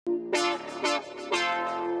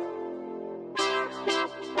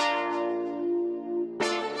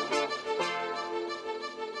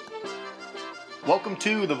Welcome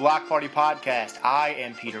to the Block Party Podcast. I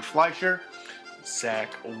am Peter Fleischer. Zach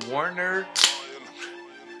Warner.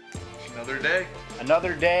 Another day.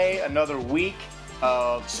 Another day, another week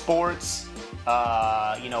of sports,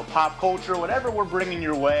 pop culture, whatever we're bringing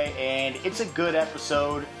your way. And it's a good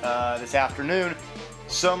episode this afternoon.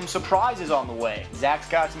 Some surprises on the way. Zach's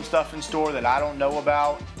got some stuff in store that I don't know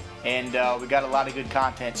about. And we got a lot of good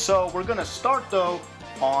content. So we're going to start, though,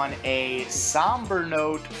 on a somber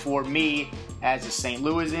note for me as a St.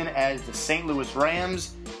 Louisan, as the St. Louis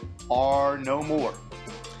Rams are no more.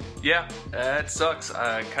 Yeah, it sucks.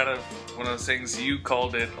 Kind of one of those things, you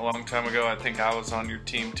called it a long time ago. I think I was on your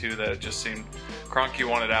team too, that it just seemed Kroenke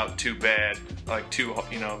wanted out too bad.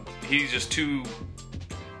 He's just too...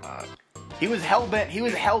 He was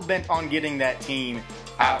hell-bent on getting that team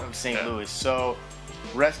out of St. Louis. So,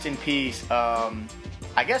 rest in peace.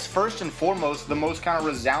 I guess first and foremost, the most kind of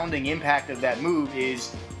resounding impact of that move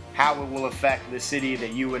is how it will affect the city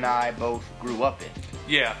that you and I both grew up in.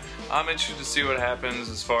 Yeah, I'm interested to see what happens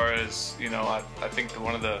as far as, I think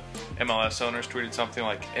one of the MLS owners tweeted something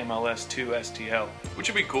like MLS2 STL, which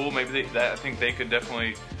would be cool. Maybe I think they could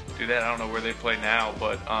definitely do that. I don't know where they play now,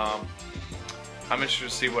 but I'm interested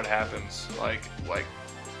to see what happens, like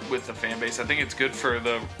with the fan base. I think it's good for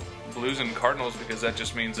the Blues and Cardinals because that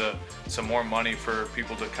just means some more money for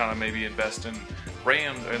people to kind of maybe invest in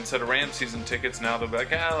Rams instead of Rams season tickets. Now they'll be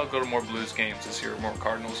like, I'll go to more Blues games this year, more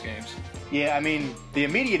Cardinals games. Yeah, I mean, the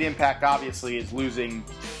immediate impact obviously is losing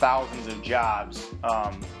thousands of jobs,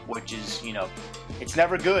 which is, it's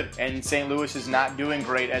never good. And St. Louis is not doing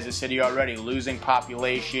great as a city already, losing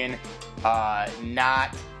population,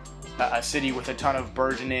 not a city with a ton of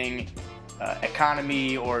burgeoning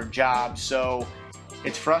economy or jobs. So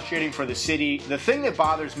it's frustrating for the city. The thing that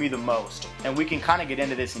bothers me the most, and we can kind of get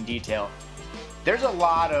into this in detail, there's a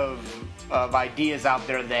lot of ideas out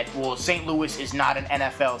there that, St. Louis is not an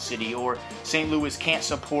NFL city, or St. Louis can't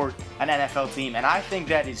support an NFL team, and I think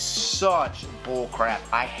that is such bullcrap.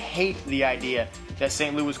 I hate the idea that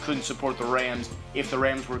St. Louis couldn't support the Rams if the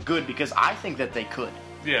Rams were good, because I think that they could.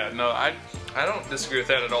 Yeah, no, I don't disagree with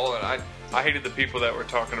that at all, and I hated the people that were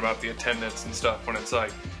talking about the attendance and stuff when it's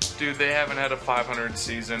like, dude, they haven't had a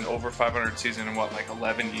over 500 season in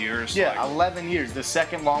 11 years? Yeah, 11 years, the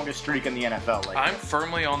second longest streak in the NFL. I'm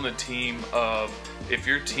firmly on the team of, if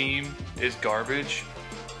your team is garbage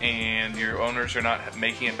and your owners are not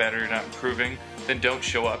making it better, not improving, then don't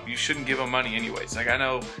show up. You shouldn't give them money anyways. I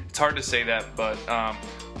know it's hard to say that, but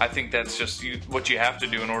I think that's just what you have to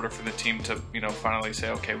do in order for the team to, finally say,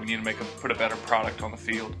 okay, we need to put a better product on the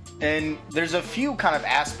field. And there's a few kind of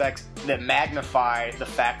aspects that magnify the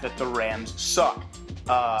fact that the Rams suck.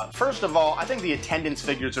 First of all, I think the attendance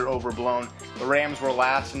figures are overblown. The Rams were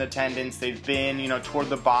last in attendance. They've been, toward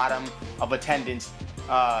the bottom of attendance.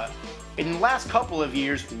 In the last couple of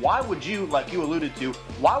years, why would you, like you alluded to,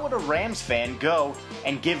 why would a Rams fan go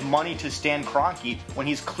and give money to Stan Kroenke when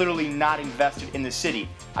he's clearly not invested in the city?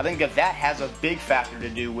 I think that has a big factor to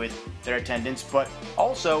do with their attendance, but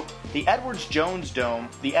also the Edward Jones Dome,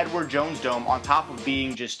 on top of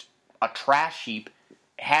being just a trash heap,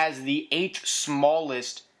 has the 8th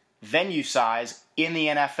smallest venue size in the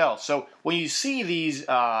NFL. So when you see these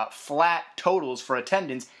flat totals for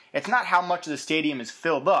attendance, it's not how much of the stadium is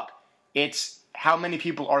filled up. It's how many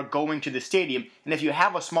people are going to the stadium. And if you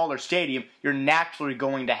have a smaller stadium, you're naturally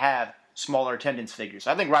going to have smaller attendance figures.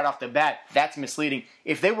 I think right off the bat, that's misleading.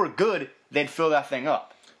 If they were good, they'd fill that thing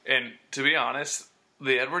up. And to be honest,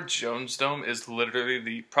 the Edward Jones Dome is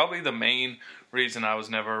literally probably the main reason I was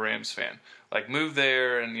never a Rams fan. Moved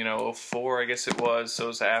there in, 2004, I guess it was, so it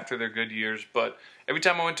was after their good years. But every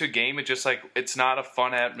time I went to a game, it just, it's not a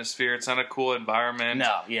fun atmosphere. It's not a cool environment.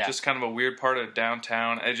 No, yeah. Just kind of a weird part of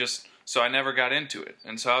downtown. So I never got into it.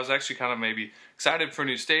 And so I was actually kind of maybe excited for a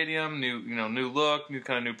new stadium, new look,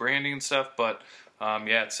 new branding and stuff. But,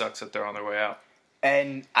 it sucks that they're on their way out.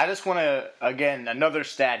 And I just want to, again, another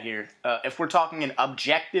stat here. If we're talking in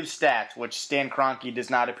objective stats, which Stan Kroenke does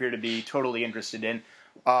not appear to be totally interested in,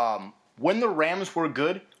 when the Rams were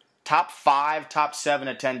good, top 5, top 7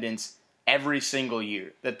 attendance every single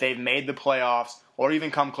year that they've made the playoffs or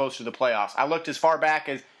even come close to the playoffs. I looked as far back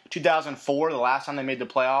as 2004, the last time they made the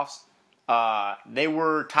playoffs. They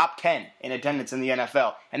were top 10 in attendance in the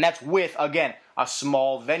NFL. And that's with, again, a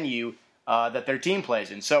small venue that their team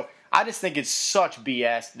plays in. So I just think it's such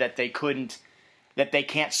BS that they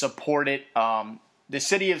can't support it. The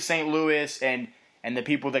city of St. Louis and the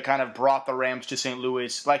people that kind of brought the Rams to St.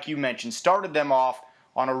 Louis, like you mentioned, started them off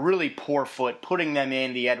on a really poor foot, putting them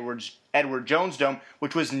in the Edward Jones Dome,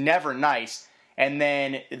 which was never nice. And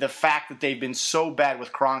then the fact that they've been so bad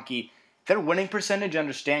with Kroenke, their winning percentage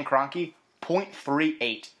under Stan Kroenke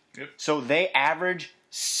 .38. Yep. So they average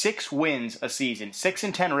 6 wins a season,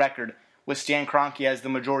 6-10 record with Stan Kroenke as the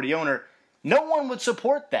majority owner. No one would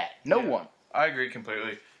support that. No one. I agree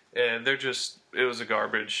completely. It was a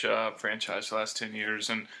garbage franchise the last 10 years,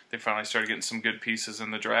 and they finally started getting some good pieces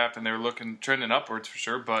in the draft, and they were trending upwards for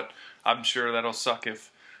sure, but I'm sure that'll suck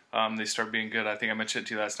if they start being good. I think I mentioned it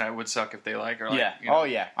to you last night. It would suck if they are I'm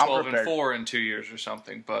 12-4 in 2 years or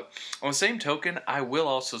something. But on the same token, I will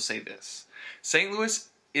also say this. St. Louis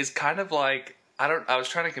is kind of like, I was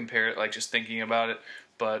trying to compare it, like just thinking about it,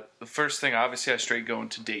 but the first thing, obviously, I straight go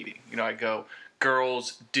into dating. I go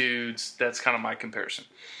girls, dudes, that's kind of my comparison.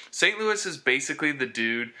 St. Louis is basically the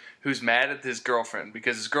dude who's mad at his girlfriend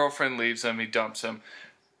because his girlfriend leaves him,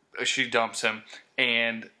 she dumps him,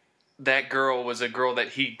 and that girl was a girl that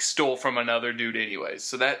he stole from another dude anyways.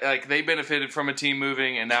 So that, like, they benefited from a team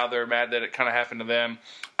moving, and now they're mad that it kind of happened to them.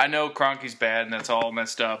 I know Kroenke's bad, and that's all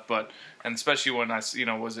messed up, and especially when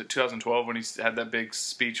was it 2012 when he had that big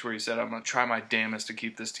speech where he said, I'm going to try my damnest to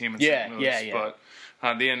keep this team in St. Louis. Yeah. But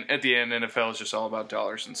at the end, NFL is just all about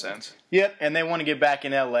dollars and cents. Yep, and they want to get back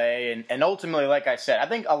in L.A., and ultimately, like I said, I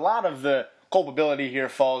think a lot of the culpability here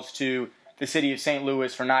falls to the city of St.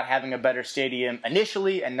 Louis for not having a better stadium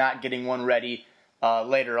initially and not getting one ready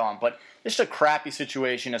later on. But it's a crappy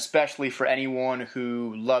situation, especially for anyone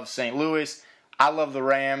who loves St. Louis. I love the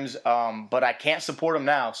Rams, but I can't support them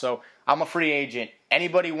now, so I'm a free agent.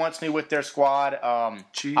 Anybody wants me with their squad,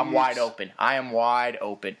 I'm wide open. I am wide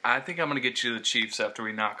open. I think I'm going to get you the Chiefs after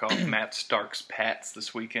we knock off Matt Stark's Pats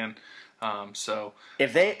this weekend.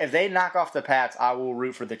 If they knock off the Pats, I will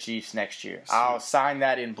root for the Chiefs next year. I'll sign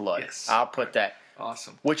that in blood. Yes. I'll put that.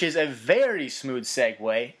 Awesome. Which is a very smooth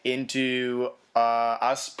segue into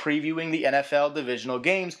us previewing the NFL divisional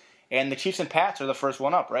games. And the Chiefs and Pats are the first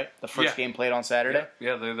one up, right? The first game played on Saturday.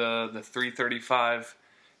 Yeah, they're the 3:35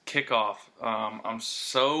 kickoff. I'm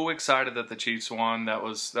so excited that the Chiefs won. That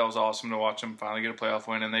was awesome to watch them finally get a playoff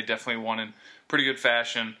win, and they definitely won in pretty good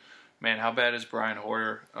fashion. Man, how bad is Brian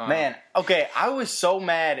Hoyer? I was so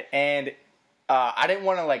mad, and I didn't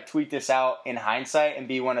want to tweet this out in hindsight and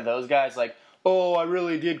be one of those guys like, oh, I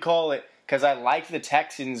really did call it, because I liked the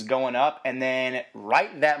Texans going up, and then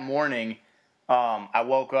right that morning, I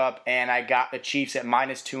woke up and I got the Chiefs at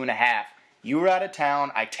 -2.5. You were out of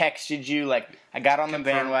town. I texted you, I got on the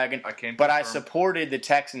bandwagon, I supported the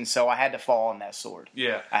Texans, so I had to fall on that sword.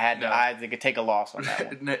 Yeah, I had to take a loss on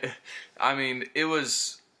that one. I mean, it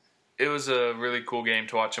was a really cool game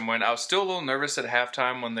to watch them win. I was still a little nervous at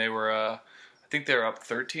halftime when they were, I think they were up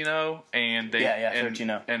 13-0, and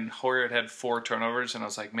 13-0, and Hoyer had 4 turnovers, and I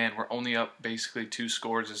was like, man, we're only up basically 2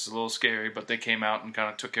 scores. This is a little scary, but they came out and kind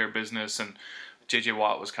of took care of business, and J.J.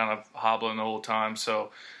 Watt was kind of hobbling the whole time,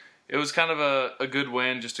 so it was kind of a good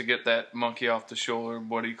win just to get that monkey off the shoulder.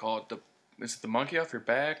 What do you call it? Is it the monkey off your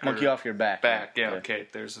back? Monkey off your back. Yeah, okay,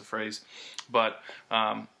 there's the phrase. But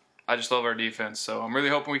I just love our defense, so I'm really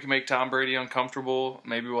hoping we can make Tom Brady uncomfortable.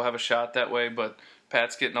 Maybe we'll have a shot that way, but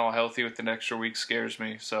Pat's getting all healthy with an extra week scares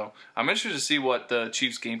me. So I'm interested to see what the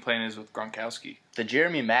Chiefs' game plan is with Gronkowski. The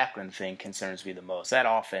Jeremy Maclin thing concerns me the most. That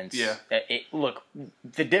offense. Yeah. Look,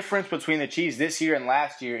 the difference between the Chiefs this year and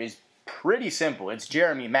last year is pretty simple. It's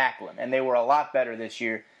Jeremy Maclin, and they were a lot better this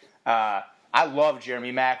year. I love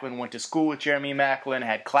Jeremy Maclin. Went to school with Jeremy Maclin.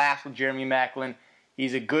 Had class with Jeremy Maclin.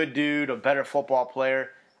 He's a good dude, a better football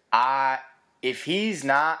player. If he's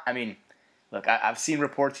not, look, I've seen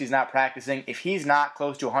reports he's not practicing. If he's not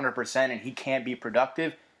close to 100% and he can't be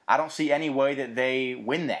productive, I don't see any way that they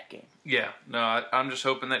win that game. Yeah, no, I'm just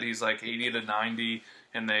hoping that he's 80 to 90,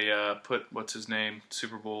 and they put, what's his name,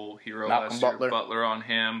 Super Bowl hero last year, Butler on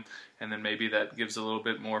him, and then maybe that gives a little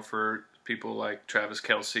bit more for people like Travis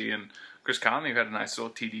Kelce and Chris Conley, who had a nice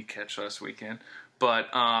little TD catch last weekend. But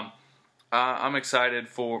I'm excited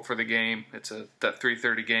for the game. It's that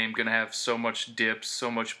 3:30 game. Going to have so much dips, so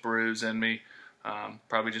much bruise in me.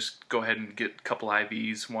 Probably just go ahead and get a couple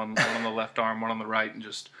IVs, one on the left arm, one on the right, and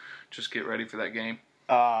just get ready for that game.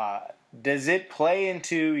 Does it play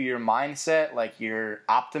into your mindset, your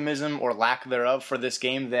optimism or lack thereof for this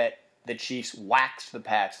game, that the Chiefs waxed the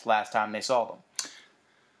Pats last time they saw them?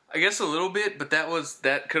 I guess a little bit, but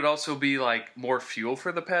that could also be more fuel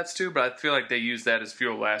for the Pats too. But I feel like they used that as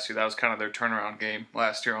fuel last year. That was kind of their turnaround game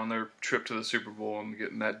last year on their trip to the Super Bowl and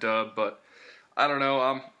getting that dub. But I don't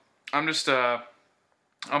know. I'm just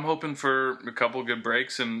I'm hoping for a couple good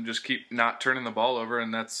breaks and just keep not turning the ball over.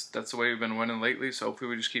 And that's the way we've been winning lately. So hopefully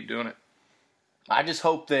we just keep doing it. I just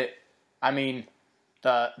hope that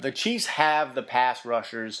the Chiefs have the pass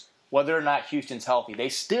rushers, whether or not Houston's healthy. They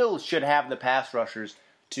still should have the pass rushers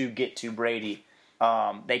to get to Brady.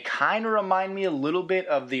 They kind of remind me a little bit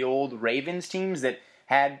of the old Ravens teams that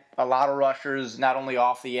had a lot of rushers, not only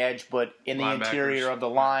off the edge, but in the interior of the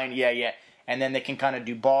line. Yeah. And then they can kind of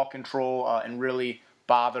do ball control and really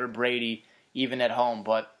bother Brady even at home.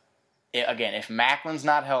 But, again, if Macklin's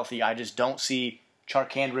not healthy, I just don't see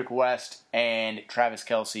Charkandrick West and Travis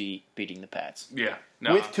Kelce beating the Pats. Yeah.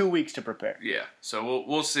 With 2 weeks to prepare. Yeah. So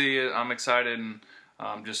we'll see. I'm excited and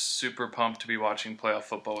just super pumped to be watching playoff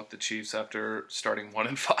football with the Chiefs after starting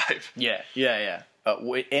 1-5. Yeah.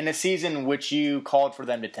 In a season which you called for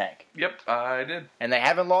them to tank. Yep, I did. And they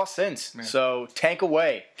haven't lost since. Yeah. So tank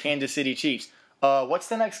away, Kansas City Chiefs. What's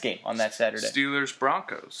the next game on that Saturday?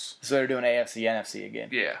 Steelers-Broncos. So they're doing AFC, NFC again.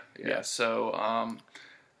 Yeah. So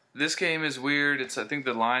this game is weird. I think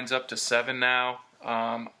the line's up to 7 now.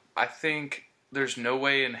 I think there's no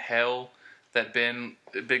way in hell that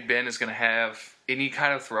Big Ben is going to have any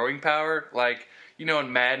kind of throwing power. Like,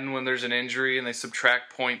 in Madden when there's an injury and they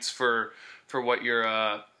subtract points for what your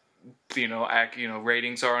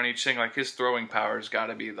ratings are on each thing, like his throwing power's got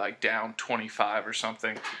to be like down 25 or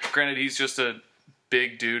something. Granted, he's just a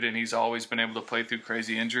big dude and he's always been able to play through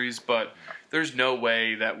crazy injuries, but there's no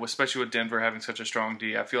way that, especially with Denver having such a strong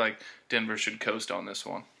D, I feel like Denver should coast on this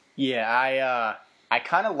one. Yeah, I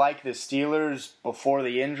kind of like the Steelers before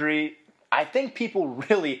the injury. I think people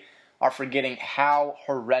really are forgetting how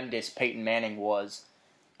horrendous Peyton Manning was.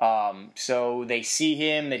 So they see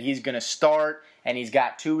him, that he's going to start, and he's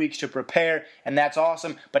got 2 weeks to prepare, and that's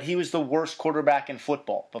awesome. But he was the worst quarterback in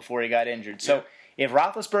football before he got injured. So if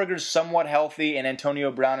Roethlisberger's somewhat healthy and Antonio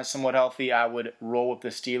Brown is somewhat healthy, I would roll with the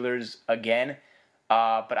Steelers again.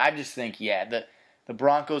 But I just think, the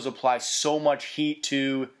Broncos apply so much heat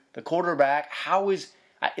to the quarterback.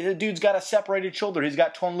 The dude's got a separated shoulder. He's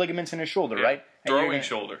got torn ligaments in his shoulder, right? Throwing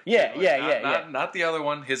shoulder. Yeah. Not the other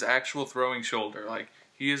one, his actual throwing shoulder. Like,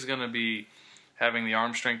 he is going to be having the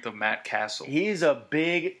arm strength of Matt Castle. He's a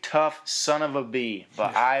big, tough son of a bee.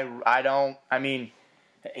 But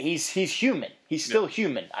he's human. He's still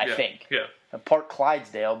human, I think. Yeah. Part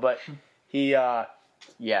Clydesdale, but he, I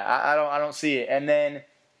don't see it. And then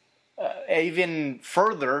even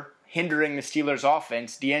further hindering the Steelers'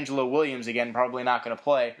 offense, D'Angelo Williams, again, probably not going to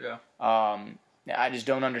play. Yeah. I just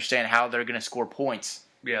don't understand how they're going to score points.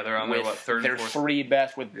 Yeah, they're on their third and fourth. They're three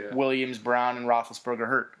best with Williams, Brown, and Roethlisberger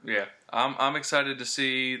hurt. Yeah, I'm excited to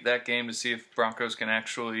see that game, to see if Broncos can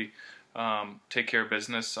actually take care of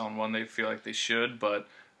business on one they feel like they should. But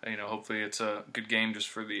hopefully it's a good game just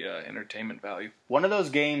for the entertainment value. One of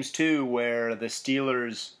those games too where the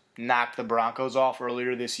Steelers knocked the Broncos off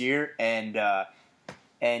earlier this year and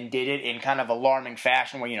did it in kind of alarming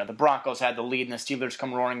fashion, where the Broncos had the lead and the Steelers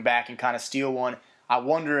come roaring back and kind of steal one. I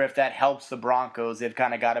wonder if that helps the Broncos. They've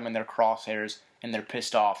kind of got them in their crosshairs, and they're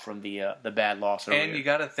pissed off from the bad loss earlier. And you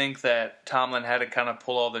got to think that Tomlin had to kind of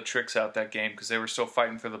pull all the tricks out that game because they were still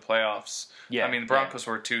fighting for the playoffs. Yeah, I mean, the Broncos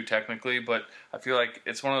were too, technically, but I feel like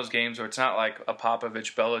it's one of those games where it's not like a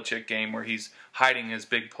Popovich-Belichick game where he's hiding his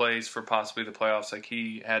big plays for possibly the playoffs. Like,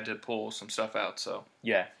 he had to pull some stuff out. So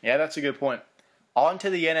Yeah, that's a good point. On to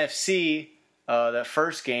the NFC. The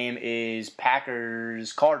first game is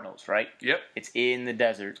Packers-Cardinals, right? Yep. It's in the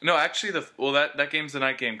desert. No, actually, that game's the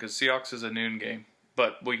night game because Seahawks is a noon game.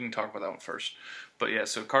 But we can talk about that one first. But yeah,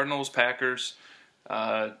 so Cardinals-Packers,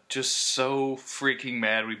 just so freaking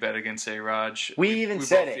mad we bet against A-Rod. We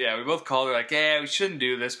said it. Yeah, we both called it like, we shouldn't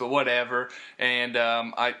do this, but whatever. And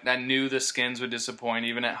I knew the Skins would disappoint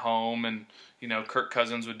even at home, and Kirk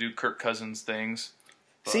Cousins would do Kirk Cousins things.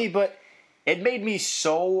 But it made me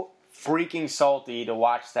so freaking salty to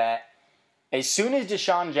watch that. As soon as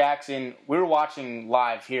Deshaun Jackson, we were watching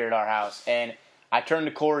live here at our house, and I turned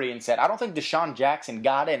to Corey and said, I don't think Deshaun Jackson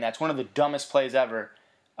got in. That's one of the dumbest plays ever.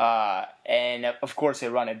 And, of course, they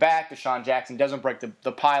run it back. Deshaun Jackson doesn't break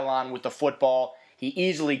the pylon with the football. He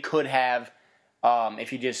easily could have if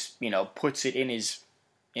he just, puts it in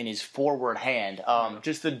his forward hand.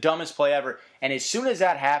 Just the dumbest play ever. And as soon as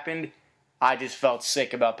that happened, I just felt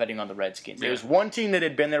sick about betting on the Redskins. Yeah. There was one team that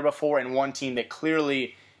had been there before and one team that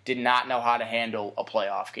clearly did not know how to handle a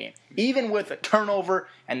playoff game. Even with a turnover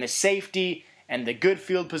and the safety and the good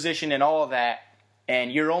field position and all of that,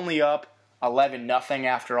 and you're only up 11-0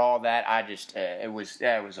 after all that, I just it was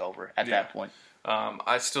over at that point.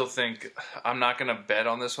 I still think I'm not going to bet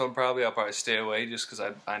on this one probably. I'll probably stay away just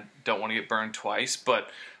because I don't want to get burned twice, but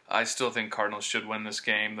I still think Cardinals should win this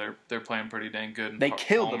game. They're playing pretty dang good. They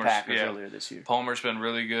killed the Packers earlier this year. Palmer's been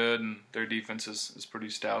really good, and their defense is pretty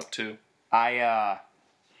stout too. I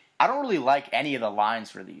I don't really like any of the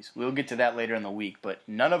lines for these. We'll get to that later in the week, but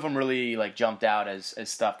none of them really like jumped out as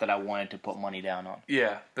stuff that I wanted to put money down on.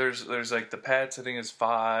 Yeah, there's like the Pats, I think is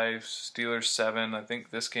 5, Steelers 7. I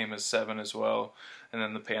think this game is 7 as well, and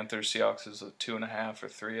then the Panthers Seahawks is a 2.5 or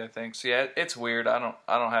 3, I think. So yeah, it's weird. I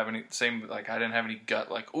don't have any same like I didn't have any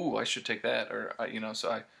gut like ooh I should take that or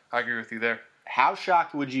So I agree with you there. How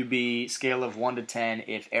shocked would you be, scale of 1 to 10,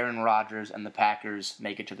 if Aaron Rodgers and the Packers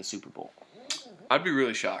make it to the Super Bowl? I'd be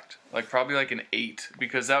really shocked. Like probably like an 8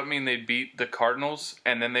 because that would mean they'd beat the Cardinals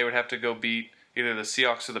and then they would have to go beat either the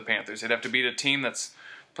Seahawks or the Panthers. They'd have to beat a team that's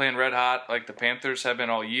playing red hot like the Panthers have been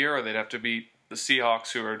all year, or they'd have to beat the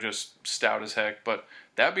Seahawks who are just stout as heck. But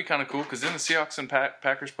that would be kind of cool because then the Seahawks and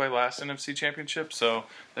Packers play last NFC Championship, so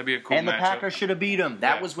that'd be a cool matchup. And the Packers should have beat them.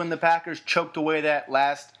 That was when the Packers choked away that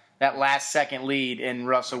last second lead, and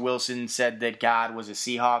Russell Wilson said that God was a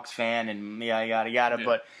Seahawks fan and yada yada. Yeah.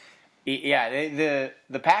 But yeah,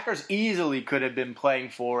 the Packers easily could have been playing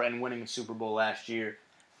for and winning a Super Bowl last year.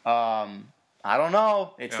 I don't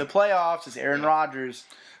know. It's the playoffs. It's Aaron Rodgers.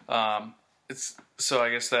 So I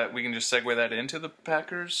guess that we can just segue that into the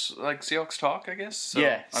Packers like Seahawks talk. I guess. So,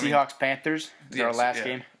 Seahawks Panthers is our last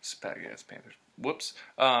game. It's Panthers. Whoops.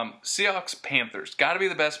 Seahawks Panthers got to be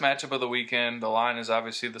the best matchup of the weekend. The line is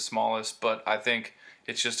obviously the smallest, but I think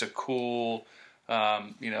it's just a cool,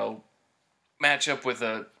 matchup with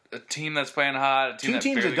a team that's playing hot. Two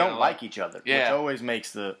teams that don't like each other, which always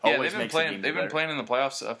makes the they've been playing in the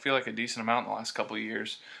playoffs. I feel like a decent amount in the last couple of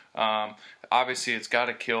years. Obviously, it's got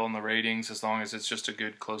to kill in the ratings as long as it's just a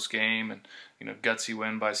good close game and gutsy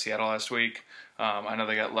win by Seattle last week. I know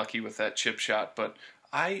they got lucky with that chip shot, but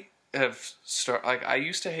I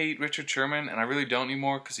used to hate Richard Sherman, and I really don't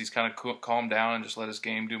anymore because he's kind of calmed down and just let his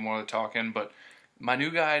game do more of the talking. But my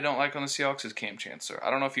new guy I don't like on the Seahawks is Cam Chancellor.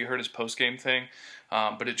 I don't know if you heard his post-game thing,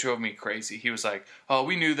 but it drove me crazy. He was like, "Oh,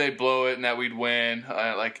 we knew they'd blow it and that we'd win."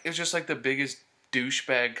 It was just like the biggest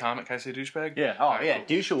douchebag comment. Can I say douchebag? Yeah. Oh, right, yeah. Cool.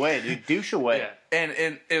 Douche away, dude. Douche away. Yeah.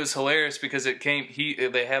 And it was hilarious because it came.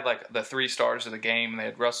 They had like the 3 stars of the game, and they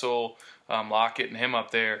had Russell, Lockett, and him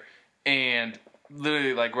up there, and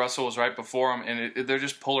literally like Russell was right before him, and they're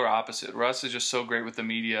just polar opposite. Russ is just so great with the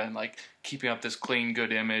media and like keeping up this clean,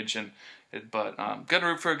 good image, but gonna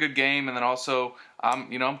root for a good game, and then also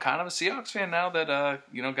I'm kind of a Seahawks fan now that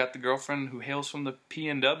got the girlfriend who hails from the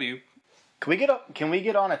PNW. Can we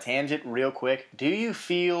get on a tangent real quick? Do you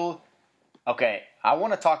feel okay? I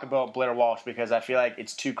want to talk about Blair Walsh because I feel like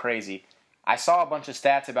it's too crazy. I saw a bunch of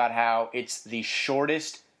stats about how it's the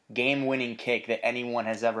shortest game-winning kick that anyone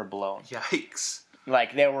has ever blown. Yikes!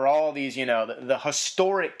 Like there were all these, the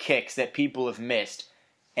historic kicks that people have missed,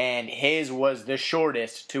 and his was the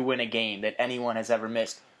shortest to win a game that anyone has ever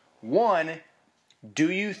missed. One,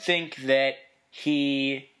 do you think that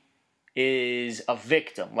he is a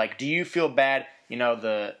victim? Like, do you feel bad?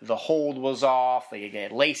 The hold was off, they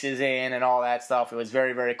get laces in and all that stuff. It was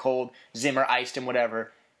very, very cold. Zimmer iced him,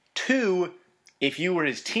 whatever. Two, if you were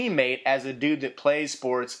his teammate as a dude that plays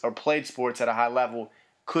sports or played sports at a high level,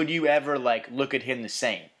 could you ever look at him the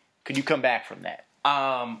same? Could you come back from that?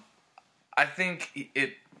 I think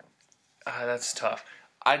it. That's tough.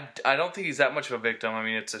 I don't think he's that much of a victim. I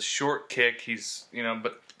mean, it's a short kick. He's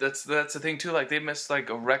but that's the thing too. Like they missed like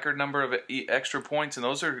a record number of extra points, and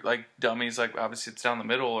those are like dummies. Like obviously it's down the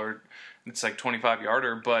middle or it's like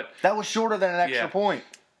 25-yarder, but that was shorter than an extra point.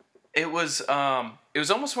 It was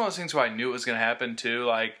almost one of those things where I knew it was going to happen too.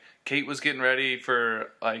 Like Kate was getting ready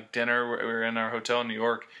for like dinner. We were in our hotel in New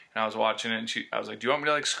York, and I was watching it. And I was like, "Do you want me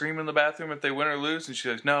to like scream in the bathroom if they win or lose?" And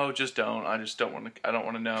she's like, "No, just don't. I just don't want to. I don't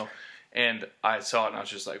want to know." And I saw it, and I was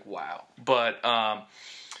just like, "Wow." But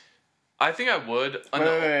I think I would.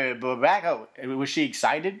 Wait, but back up. Was she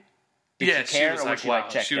excited? Did she care, or was wow.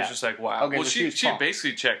 She was just like, "Wow." Okay, well, she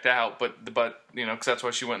basically checked out, but because that's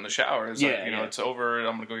why she went in the shower. It's it's over.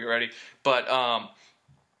 I'm gonna go get ready. But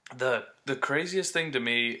the craziest thing to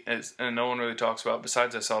me is, and no one really talks about,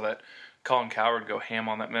 besides I saw that Colin Cowherd go ham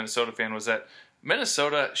on that Minnesota fan, was that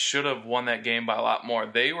Minnesota should have won that game by a lot more.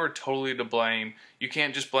 They were totally to blame. You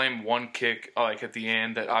can't just blame one kick like at the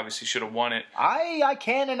end that obviously should have won it. I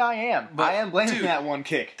can and I am. But, I am blaming that one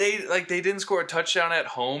kick. They didn't score a touchdown at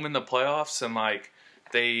home in the playoffs, and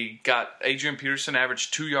they got Adrian Peterson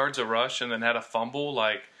averaged 2 yards a rush and then had a fumble.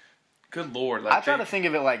 Like, good Lord. I try to think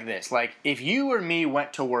of it like this. Like, if you or me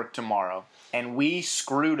went to work tomorrow and we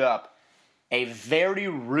screwed up a very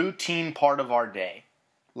routine part of our day,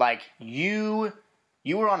 like you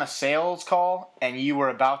were on a sales call and you were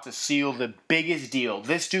about to seal the biggest deal.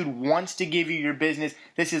 This dude wants to give you your business.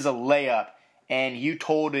 This is a layup. And you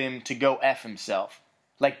told him to go F himself.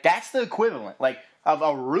 Like, that's the equivalent. Like, of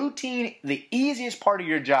a routine, the easiest part of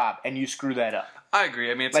your job, and you screw that up. I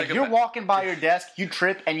agree. I mean, it's like you're walking by your desk, you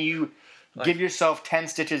trip, and you give yourself 10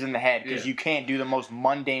 stitches in the head because you can't do the most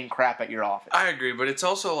mundane crap at your office. I agree, but it's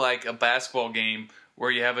also like a basketball game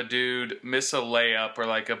where you have a dude miss a layup or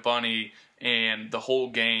like a bunny, and the whole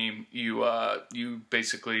game you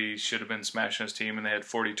basically should have been smashing his team, and they had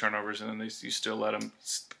 40 turnovers, and then you still let them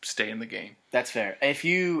stay in the game. That's fair. If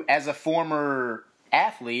you, as a former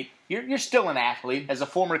athlete, you're still an athlete, as a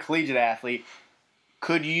former collegiate athlete,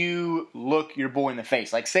 could you look your boy in the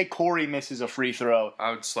face? Like, say Corey misses a free throw. I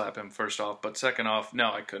would slap him first off, but second off,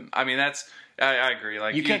 no, I couldn't. I mean, I agree.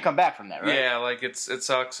 Like you can't come back from that, right? Yeah, like it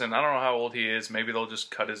sucks, and I don't know how old he is. Maybe they'll just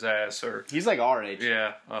cut his ass, or he's like our age.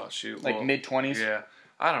 Yeah. Oh shoot. Like mid-20s. Yeah.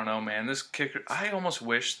 I don't know, man. This kicker. I almost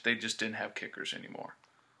wish they just didn't have kickers anymore.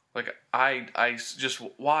 Like I just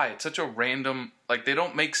why? It's such a random. Like they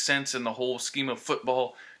don't make sense in the whole scheme of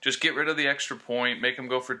football. Just get rid of the extra point, make them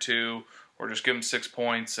go for 2. Or just give them 6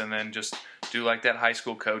 points and then just do like that high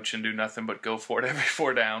school coach and do nothing but go for it every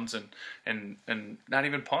 4 downs and not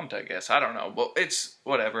even punt, I guess. I don't know. Well, it's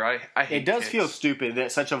whatever. I hate it does kicks. feel stupid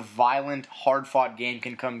that such a violent, hard-fought game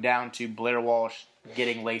can come down to Blair Walsh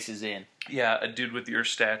getting laces in. Yeah, a dude with your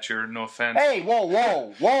stature, no offense. Hey,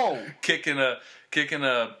 whoa. kicking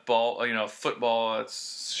a ball, football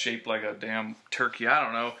that's shaped like a damn turkey. I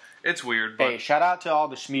don't know. It's weird. But hey, shout out to all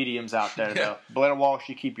the schmediums out there, though. Blair Walsh,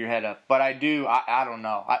 you keep your head up. But I don't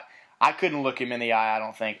know. I couldn't look him in the eye, I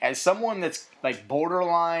don't think. As someone that's, like,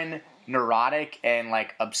 borderline neurotic and,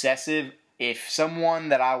 like, obsessive, if someone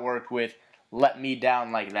that I worked with let me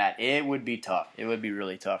down like that, it would be tough. It would be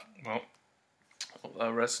really tough.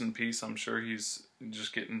 Well, rest in peace. I'm sure he's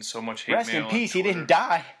just getting so much hate Rest mail in peace. on He didn't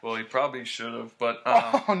die. Well, he probably should have, but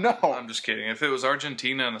oh no, I'm just kidding. If it was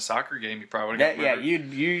Argentina in a soccer game, he probably would have got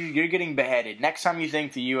murdered. you're getting beheaded. Next time you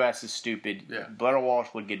think the U.S. is stupid, Blair Walsh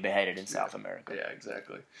would get beheaded in South America. Yeah,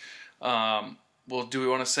 exactly. Well, do we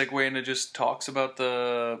want to segue into just talks about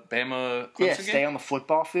the Bama Clemson game? Stay on the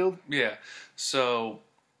football field. Yeah. So,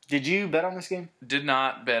 did you bet on this game? Did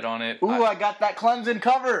not bet on it. Ooh, I got that Clemson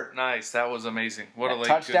cover. Nice. That was amazing. What a late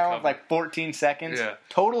touchdown with like 14 seconds. Yeah.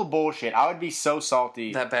 Total bullshit. I would be so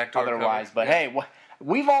salty that backdoor otherwise. Cover. But hey,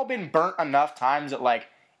 we've all been burnt enough times that, like,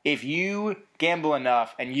 if you gamble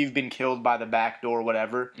enough and you've been killed by the back door or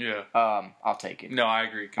whatever, I'll take it. No, I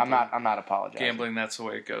agree completely. I'm not apologizing. Gambling, that's the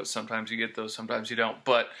way it goes. Sometimes you get those, sometimes you don't.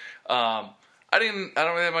 But I don't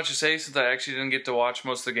really have much to say since I actually didn't get to watch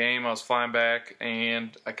most of the game. I was flying back, and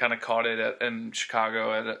I kind of caught it in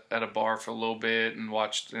Chicago at a bar for a little bit and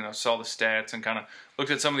watched, saw the stats and kind of looked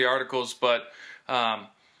at some of the articles. But I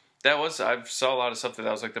saw a lot of stuff that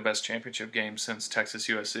was like the best championship game since Texas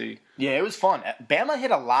USC. Yeah, it was fun. Bama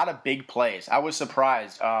hit a lot of big plays. I was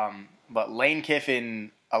surprised. But Lane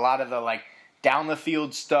Kiffin, a lot of the like down the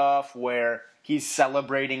field stuff where he's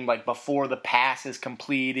celebrating like before the pass is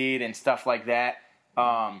completed and stuff like that.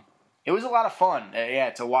 It was a lot of fun,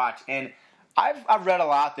 to watch. And I've read a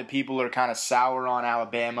lot that people are kind of sour on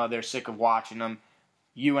Alabama. They're sick of watching them.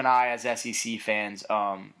 You and I, as SEC fans,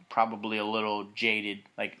 probably a little jaded.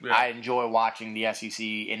 I enjoy watching the SEC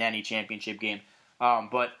in any championship game.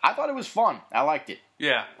 But I thought it was fun. I liked it.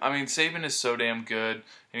 Yeah, I mean, Saban is so damn good,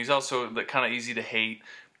 and he's also kind of easy to hate.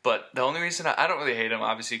 But the only reason I don't really hate him,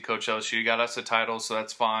 obviously, Coach LSU got us a title, so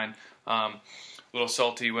that's fine. A little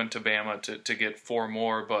salty he went to Bama to get 4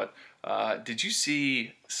 more. But did you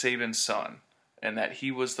see Saban's son and that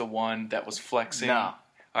he was the one that was flexing? No.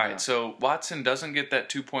 All right, so Watson doesn't get that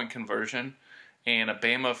 2-point conversion, and a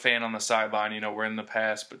Bama fan on the sideline, wearing the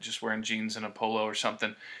pass, but just wearing jeans and a polo or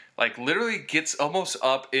something, like literally gets almost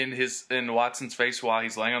up in Watson's face while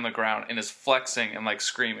he's laying on the ground and is flexing and like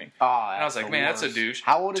screaming. Oh, and I was like, man, that's a douche.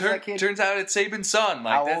 How old is that kid? Turns out it's Saban's son.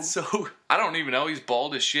 Like, How that's old? so. I don't even know. He's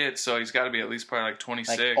bald as shit, so he's got to be at least probably like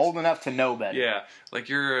 26. Like old enough to know better. Yeah, like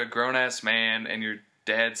you're a grown ass man and your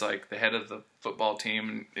dad's like the head of the football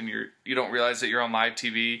team, and you don't realize that you're on live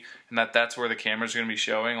TV and that's where the camera's going to be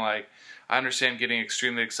showing. Like, I understand getting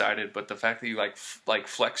extremely excited, but the fact that you like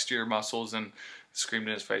flexed your muscles and screamed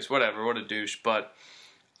in his face, whatever, what a douche. But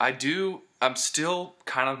I'm still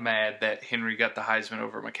kind of mad that Henry got the Heisman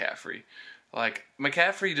over McCaffrey. Like,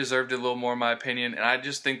 McCaffrey deserved it a little more, in my opinion, and I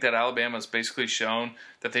just think that Alabama's basically shown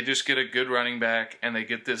that they just get a good running back and they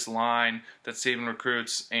get this line that Saban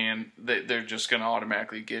recruits, and they're just going to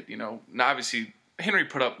automatically get, obviously Henry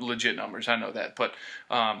put up legit numbers, I know that, but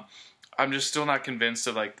I'm just still not convinced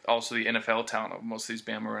of, like, also the NFL talent of most of these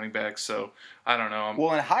Bama running backs, so I don't know.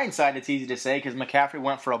 Well, in hindsight, it's easy to say because McCaffrey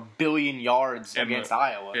went for 1 billion yards against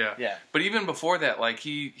Iowa. Yeah. But even before that, like,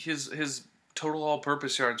 his total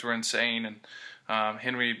all-purpose yards were insane, and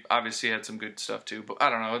Henry obviously had some good stuff too. But I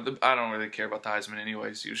don't know. I don't really care about the Heisman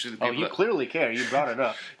anyways. Usually, the people clearly care. You brought it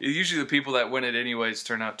up. Usually, the people that win it anyways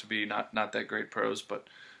turn out to be not that great pros, but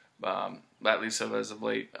at least as of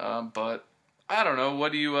late. But I don't know.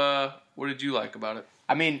 What did you like about it?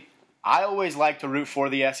 I mean, I always like to root for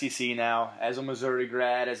the SEC now, as a Missouri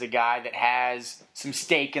grad, as a guy that has some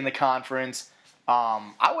stake in the conference.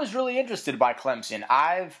 I was really interested by Clemson.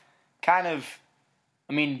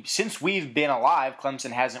 Since we've been alive,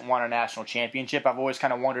 Clemson hasn't won a national championship. I've always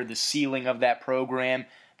kind of wondered the ceiling of that program.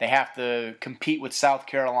 They have to compete with South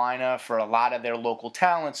Carolina for a lot of their local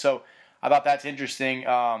talent, so I thought that's interesting.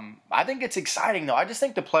 I think it's exciting, though. I just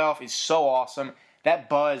think the playoff is so awesome. That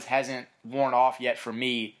buzz hasn't worn off yet for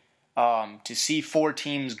me. To see 4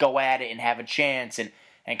 teams go at it and have a chance and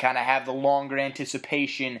kind of have the longer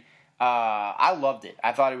anticipation, I loved it.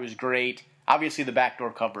 I thought it was great. Obviously, the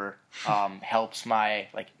backdoor cover helps my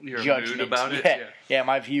your judgment mood about it. Yeah,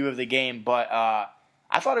 my view of the game. But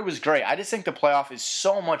I thought it was great. I just think the playoff is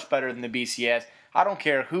so much better than the BCS. I don't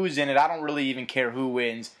care who's in it. I don't really even care who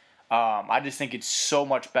wins. I just think it's so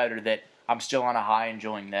much better that I'm still on a high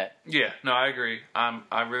enjoying that. Yeah, no, I agree.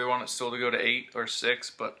 I really want it still to go to 8 or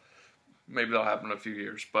 6, but maybe that'll happen in a few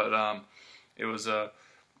years. But it was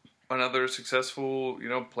another successful,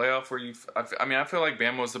 playoff where I feel like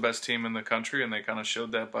Bama was the best team in the country, and they kind of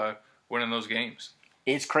showed that by winning those games.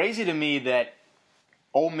 It's crazy to me that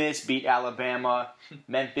Ole Miss beat Alabama,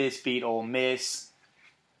 Memphis beat Ole Miss,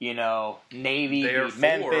 Navy beat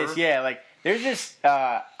Memphis. Yeah, there's just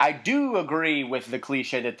I do agree with the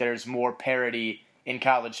cliche that there's more parity in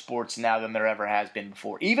college sports now than there ever has been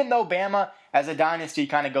before. Even though Bama, as a dynasty,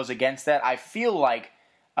 kind of goes against that, I feel like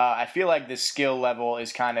the skill level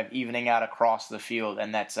is kind of evening out across the field,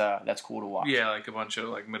 and that's cool to watch. Yeah, like a bunch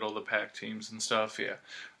of middle of the pack teams and stuff. Yeah,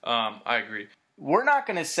 I agree. We're not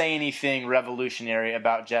going to say anything revolutionary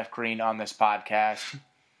about Jeff Green on this podcast.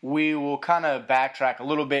 We will kind of backtrack a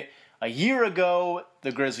little bit. A year ago,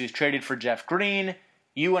 the Grizzlies traded for Jeff Green.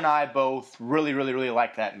 You and I both really, really, really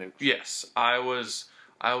liked that move. Yes, I was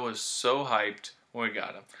so hyped when we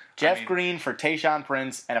got him. Jeff Green for Tayshaun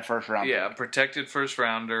Prince and a first-round pick. Yeah, pick. Protected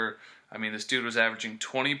first-rounder. I mean, this dude was averaging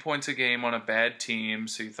 20 points a game on a bad team,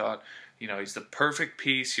 so you thought, he's the perfect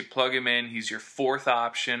piece. You plug him in, he's your 4th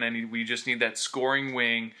option, and we just need that scoring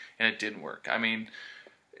wing, and it didn't work. I mean,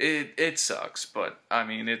 it sucks, but, I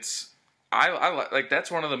mean, I like that's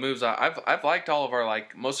one of the moves I've liked all of our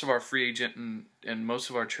most of our free agent and most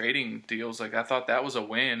of our trading deals. I thought that was a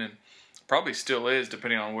win, and probably still is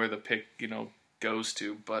depending on where the pick goes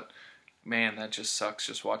to. But man, that just sucks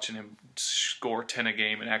just watching him score 10 a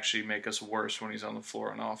game and actually make us worse when he's on the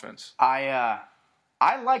floor on offense. I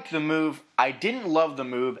liked the move. I didn't love the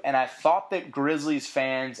move, and I thought that Grizzlies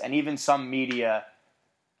fans and even some media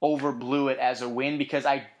overblew it as a win because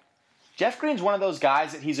Jeff Green's one of those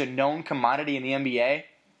guys that he's a known commodity in the NBA.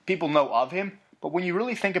 People know of him. But when you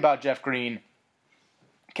really think about Jeff Green,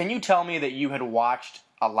 can you tell me that you had watched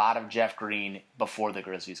a lot of Jeff Green before the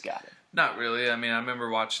Grizzlies got him? Not really. I mean, I remember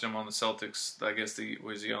watching him on the Celtics, I guess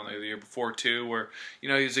was he on the year before too, where, he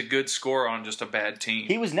was a good scorer on just a bad team.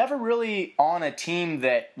 He was never really on a team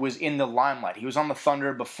that was in the limelight. He was on the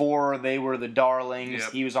Thunder before they were the darlings.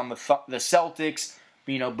 Yep. He was on the Celtics,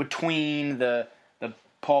 between the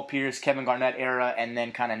Paul Pierce, Kevin Garnett era, and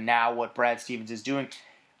then kind of now what Brad Stevens is doing.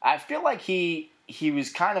 I feel like he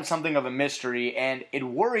was kind of something of a mystery, and it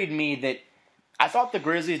worried me that I thought the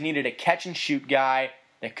Grizzlies needed a catch-and-shoot guy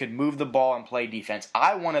that could move the ball and play defense.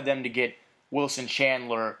 I wanted them to get Wilson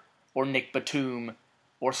Chandler or Nick Batum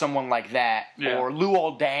or someone like that, or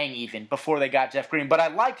Luol Deng even, before they got Jeff Green. But I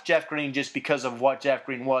liked Jeff Green just because of what Jeff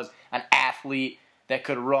Green was, an athlete that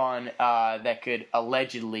could run, that could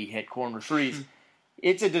allegedly hit corner threes.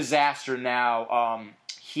 It's a disaster now.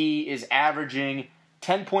 He is averaging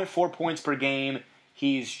 10.4 points per game.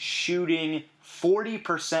 He's shooting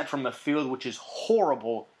 40% from the field, which is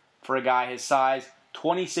horrible for a guy his size.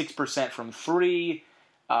 26% from 3.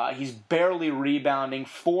 He's barely rebounding.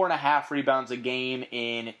 4.5 rebounds a game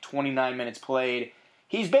in 29 minutes played.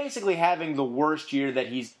 He's basically having the worst year that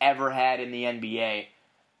he's ever had in the NBA.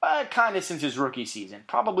 Kind of since his rookie season.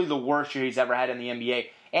 Probably the worst year he's ever had in the NBA.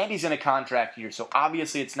 And he's in a contract year, so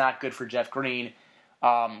obviously it's not good for Jeff Green.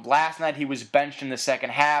 Last night he was benched in the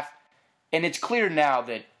second half, and it's clear now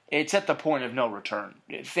that it's at the point of no return.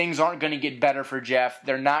 Things aren't going to get better for Jeff.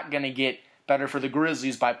 They're not going to get better for the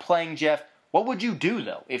Grizzlies by playing Jeff. What would you do,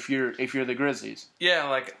 though, if you're the Grizzlies?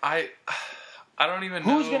 Yeah, I don't even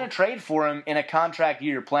know. Who's going to trade for him in a contract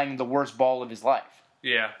year playing the worst ball of his life?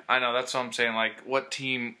 Yeah, I know. That's what I'm saying. Like, what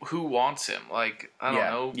team? Who wants him? Like, I don't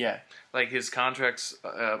know. Yeah. Like, his contract's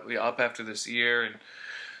up after this year, and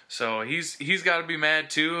so he's got to be mad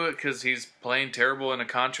too because he's playing terrible in a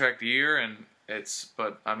contract year, and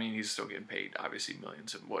but I mean, he's still getting paid obviously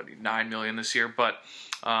millions of $9 million this year, but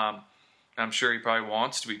I'm sure he probably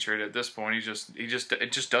wants to be traded at this point. It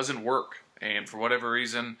just doesn't work, and for whatever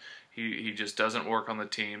reason, he just doesn't work on the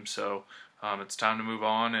team. So. It's time to move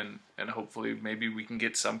on, and hopefully maybe we can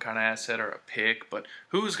get some kind of asset or a pick. But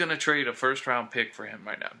who's going to trade a first-round pick for him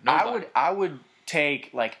right now? Nobody. I would take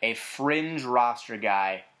like a fringe roster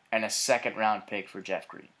guy and a second-round pick for Jeff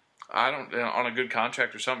Green. I don't on a good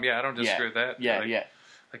contract or something. Yeah, I don't disagree with that. Yeah.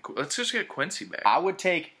 Like, let's just get Quincy back. I would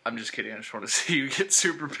take. I'm just kidding. I just want to see you get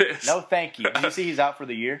super pissed. No, thank you. Do you see he's out for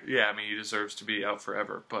the year? Yeah, I mean he deserves to be out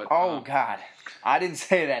forever. But God, I didn't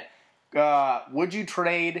say that. Would you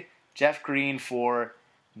trade Jeff Green for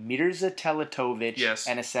Mirza Teletovic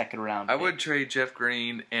and a second-round pick? I would trade Jeff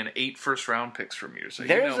Green and 8 first-round picks for Mirza.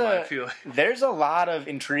 There's a lot of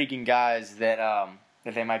intriguing guys that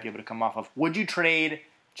they might be able to come off of. Would you trade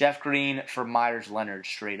Jeff Green for Myers Leonard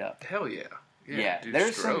straight up? Hell yeah. Yeah,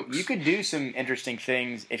 there's you could do some interesting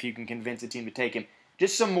things if you can convince a team to take him.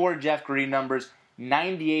 Just some more Jeff Green numbers.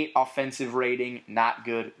 98 offensive rating, not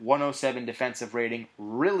good. 107 defensive rating,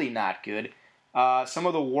 really not good. Some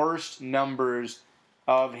of the worst numbers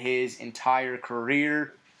of his entire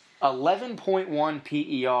career. 11.1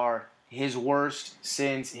 PER, his worst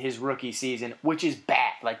since his rookie season, which is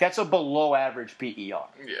bad. Like, that's a below average PER.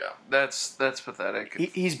 Yeah, that's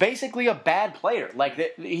pathetic. He's basically a bad player.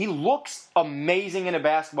 Like, he looks amazing in a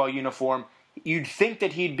basketball uniform. You'd think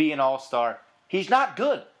that he'd be an all-star. He's not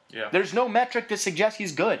good. Yeah. There's no metric that suggests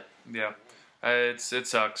he's good. Yeah. It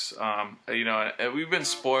sucks. We've been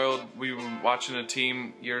spoiled. We were watching a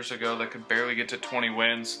team years ago that could barely get to 20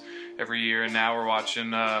 wins every year, and now we're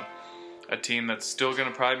watching a team that's still going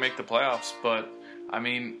to probably make the playoffs. But I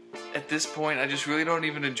mean, at this point, I just really don't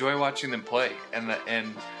even enjoy watching them play.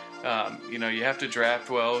 You have to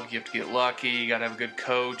draft well. You have to get lucky. You got to have a good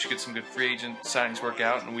coach. Get some good free agent signings work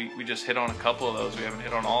out, and we just hit on a couple of those. We haven't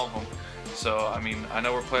hit on all of them. So, I mean, I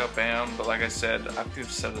know we're playoff bound, but like I said,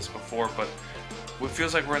 I've said this before, but it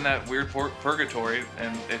feels like we're in that weird purgatory,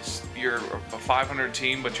 and you're a 500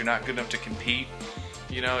 team, but you're not good enough to compete.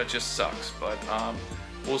 You know, it just sucks. But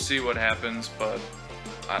we'll see what happens, but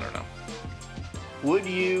I don't know. Would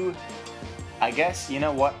you... I guess, you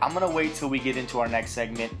know what, I'm going to wait till we get into our next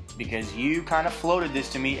segment, because you kind of floated this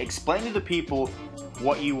to me. Explain to the people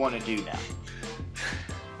what you want to do now.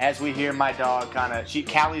 As we hear my dog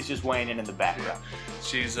Callie's just weighing in the background. Yeah.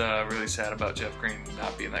 She's really sad about Jeff Green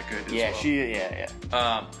not being that good as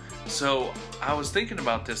well. So I was thinking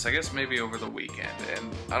about this, I guess maybe over the weekend,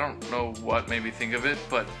 and I don't know what made me think of it,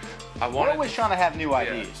 but we're always trying to have new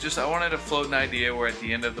ideas. I wanted to float an idea where at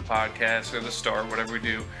the end of the podcast or the start, whatever we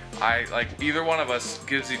do, either one of us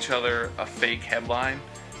gives each other a fake headline,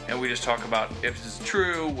 and we just talk about if this is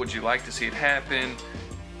true, would you like to see it happen?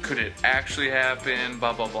 Could it actually happen?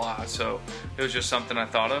 Blah, blah, blah. So it was just something I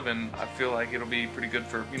thought of, and I feel like it'll be pretty good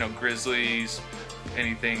for, Grizzlies,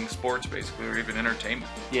 anything sports, basically, or even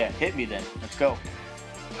entertainment. Yeah, hit me then. Let's go.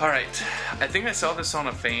 All right. I think I saw this on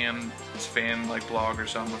a fan blog or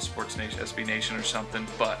something with Sports Nation, SB Nation or something,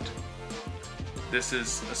 but this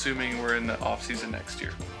is assuming we're in the offseason next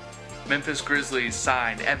year. Memphis Grizzlies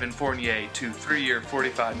signed Evan Fournier to 3-year,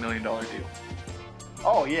 $45 million deal.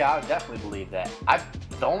 Oh, yeah, I would definitely believe that.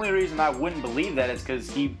 The only reason I wouldn't believe that is because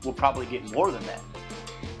he will probably get more than that.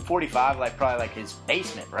 45, probably like his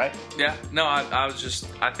basement, right? Yeah. No, I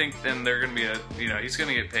think then they're going to be he's going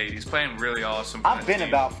to get paid. He's playing really awesome. I've been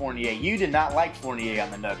about Fournier. You did not like Fournier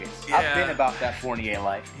on the Nuggets. Yeah. I've been about that Fournier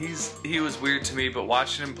life. He was weird to me, but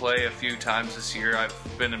watching him play a few times this year, I've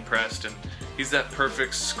been impressed, and he's that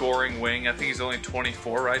perfect scoring wing. I think he's only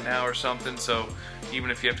 24 right now or something, so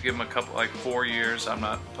even if you have to give him a couple, 4 years, I'm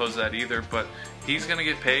not opposed to that either, but he's going to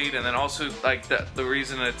get paid, and then also, the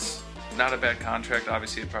reason it's not a bad contract,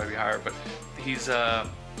 obviously it'd probably be higher, but he's what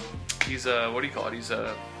do you call it? He's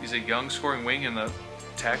a young scoring wing, and the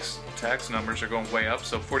tax numbers are going way up,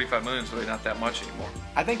 so $45 million is really not that much anymore.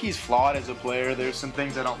 I think he's flawed as a player. There's some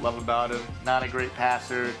things I don't love about him. Not a great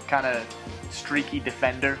passer, kind of streaky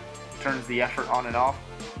defender, turns the effort on and off,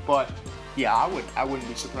 but yeah, I wouldn't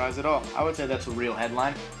be surprised at all. I would say that's a real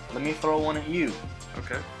headline. Let me throw one at you.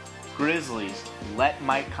 Okay. Grizzlies let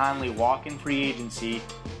Mike Conley walk in free agency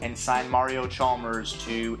and sign Mario Chalmers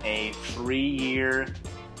to a 3-year,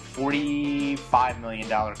 $45 million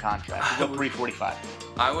contract. He'll go 345.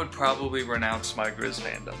 I would probably renounce my Grizz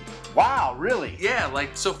fandom. Wow, really? Yeah,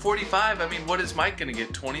 like, so 45, I mean, what is Mike going to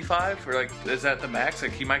get, 25? Or, like, is that the max?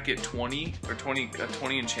 Like, he might get 20 or 20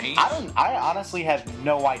 and change? I honestly have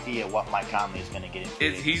no idea what Mike Conley is going to get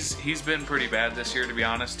into. He's been pretty bad this year, to be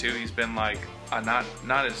honest, too. He's been, like, not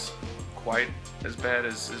as quite as bad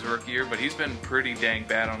as his rookie year, but he's been pretty dang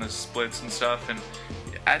bad on his splits and stuff, and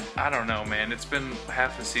I don't know, man. It's been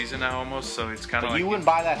half a season now almost, so it's kind of like... you wouldn't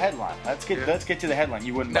buy that headline. Let's get to the headline.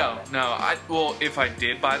 You wouldn't buy that. No. Well, if I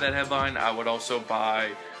did buy that headline, I would also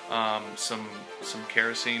buy some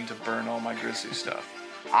kerosene to burn all my Grizzly stuff.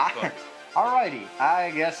 Alrighty.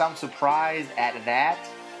 I guess I'm surprised at that.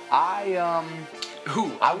 I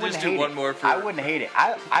wouldn't just do one more for... I wouldn't hate it.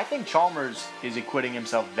 I think Chalmers is acquitting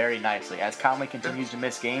himself very nicely. As Conley continues to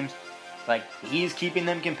miss games, like, he's keeping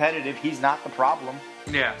them competitive. He's not the problem.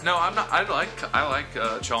 Yeah, no, I'm not. I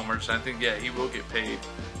like Chalmers. I think he will get paid,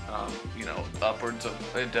 upwards of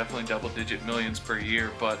definitely double-digit millions per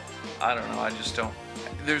year. But I don't know. I just don't.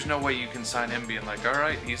 There's no way you can sign him being like, all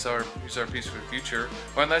right, he's our piece for the future,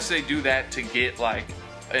 or unless they do that to get like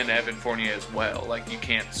an Evan Fournier as well. Like, you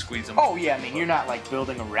can't squeeze him. Oh yeah, I mean, you're not like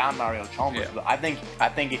building around Mario Chalmers. Yeah. But I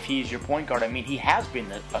think if he's your point guard, I mean, he has been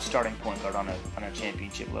a starting point guard on a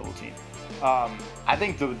championship level team. I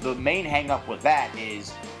think the main hang up with that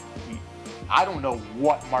is I don't know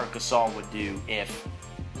what Marc Gasol would do if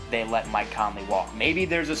they let Mike Conley walk. Maybe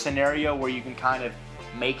there's a scenario where you can kind of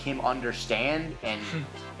make him understand and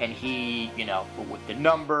he, with the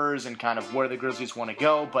numbers and kind of where the Grizzlies want to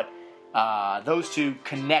go, but those two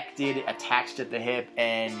connected, attached at the hip,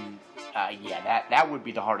 and that would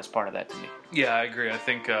be the hardest part of that to me. Yeah, I agree. I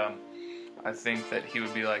think that he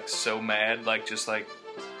would be like so mad, like just like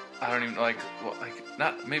I don't even like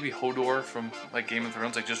not maybe Hodor from like Game of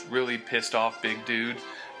Thrones, like just really pissed off big dude.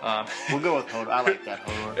 We'll go with Hodor. I like that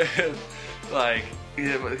Hodor. Like,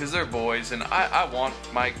 yeah, because they're boys, and I want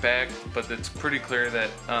Mike back, but it's pretty clear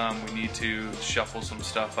that we need to shuffle some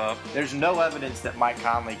stuff up. There's no evidence that Mike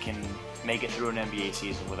Conley can make it through an NBA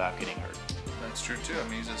season without getting hurt. That's true too. I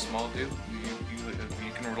mean, he's a small dude.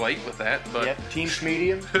 You can relate with that, but yep, team's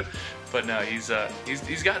medium. But no, he's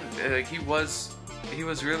gotten like he was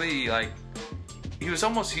really like he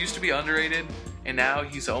used to be underrated, and now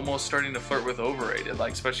he's almost starting to flirt with overrated,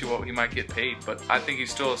 like especially what he might get paid. But I think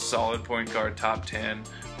he's still a solid point guard, top 10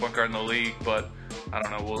 point guard in the league. But I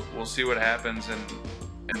don't know. We'll see what happens,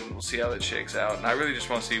 and we'll see how that shakes out. And I really just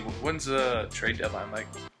want to see when's the trade deadline, like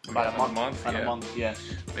about a month. Yeah. A month, yeah.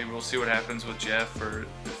 Maybe we'll see what happens with Jeff, or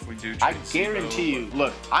if we do. I guarantee you.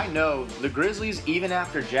 Look, I know the Grizzlies, even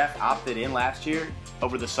after Jeff opted in last year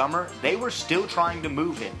over the summer, they were still trying to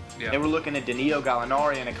move him. Yeah. They were looking at Danilo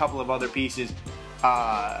Gallinari and a couple of other pieces.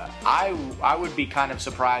 I would be kind of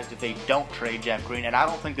surprised if they don't trade Jeff Green, and I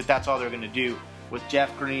don't think that that's all they're going to do with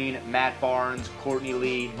Jeff Green, Matt Barnes, Courtney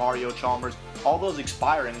Lee, Mario Chalmers, all those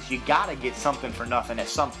expirings. You got to get something for nothing at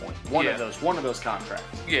some point. One of those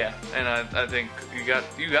contracts. Yeah, and I think you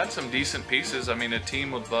got some decent pieces. I mean, a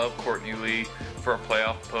team would love Courtney Lee for a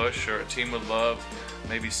playoff push, or a team would love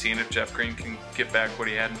maybe seeing if Jeff Green can get back what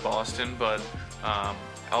he had in Boston, but.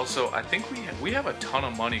 Also, I think we have a ton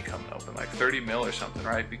of money coming open, like $30 million or something,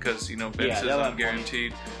 right? Because Vince is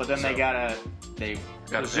unguaranteed. But then they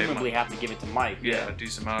presumably have to give it to Mike. Yeah, a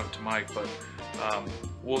decent amount to Mike, but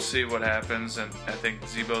we'll see what happens. And I think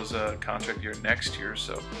Zebo's a contract year next year,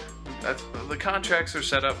 so the contracts are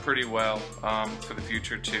set up pretty well for the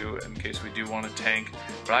future too, in case we do want to tank.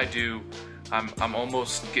 But I'm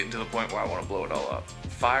almost getting to the point where I want to blow it all up.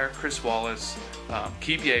 Fire Chris Wallace.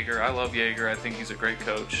 Keep Yeager. I love Yeager. I think he's a great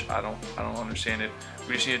coach. I don't understand it.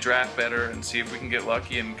 We just need to draft better and see if we can get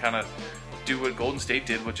lucky and kind of do what Golden State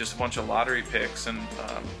did with just a bunch of lottery picks and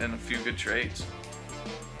a few good trades.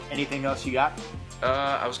 Anything else you got?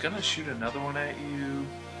 I was gonna shoot another one at you.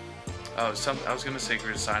 I was gonna say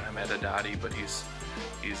Grizz sign Hamed Haddadi, but he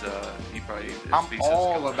probably. I'm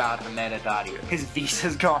all about Hamed Haddadi. His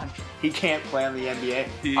visa's gone. He can't play in the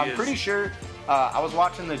NBA. I'm pretty sure. I was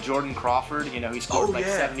watching the Jordan Crawford. He scored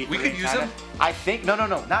 73. We could use him. I think no,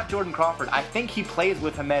 not Jordan Crawford. I think he plays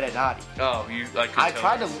with Hamed Haddadi. Oh, you like? I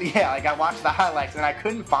tried to, I watched the highlights and I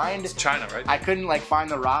couldn't find. It's China, right? I couldn't find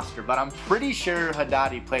the roster, but I'm pretty sure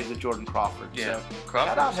Haddadi plays with Jordan Crawford. Yeah. So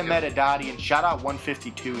shout out Hamed Haddadi and shout out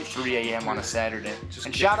 152 at 3 a.m. on a Saturday.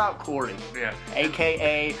 And shout out Corey. Yeah.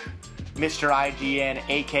 AKA Mr. IGN,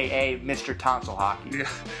 aka Mr. Tonsil Hockey.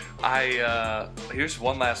 Yeah. Here's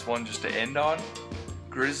one last one just to end on.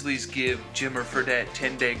 Grizzlies give Jimmer Fredette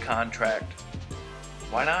 10-day contract.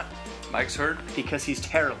 Why not? Mike's hurt? Because he's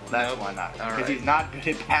terrible. That's why not. Because he's not good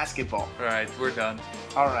at basketball. All right, we're done.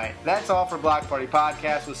 All right, that's all for Block Party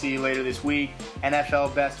Podcast. We'll see you later this week.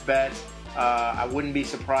 NFL Best Bets. I wouldn't be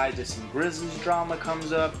surprised if some Grizzlies drama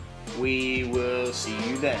comes up. We will see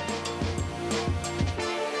you then.